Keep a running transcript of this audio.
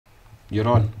You're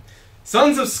on.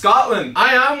 Sons of Scotland,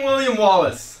 I am William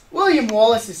Wallace. William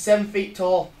Wallace is 7 feet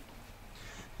tall.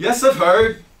 Yes, I've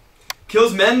heard.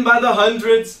 Kills men by the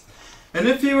hundreds. And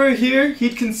if he were here,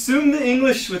 he'd consume the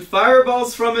English with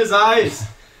fireballs from his eyes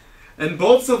and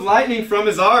bolts of lightning from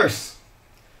his arse.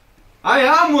 I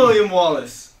am William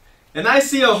Wallace, and I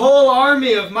see a whole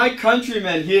army of my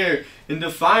countrymen here in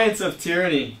defiance of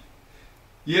tyranny.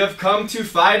 You have come to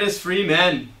fight as free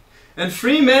men, and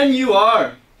free men you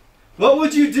are. What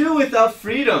would you do without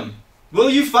freedom? Will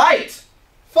you fight?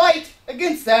 Fight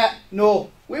against that? No,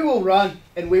 we will run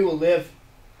and we will live.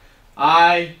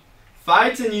 Aye,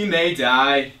 fight and you may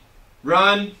die.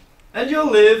 Run and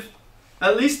you'll live,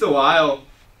 at least a while.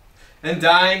 And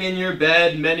dying in your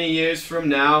bed many years from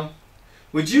now,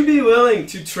 would you be willing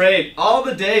to trade all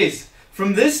the days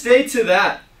from this day to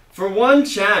that for one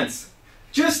chance,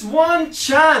 just one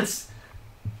chance,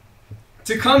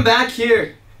 to come back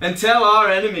here and tell our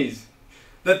enemies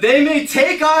that they may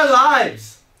take our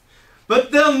lives,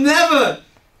 but they'll never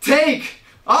take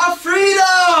our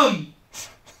freedom?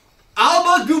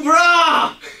 Alba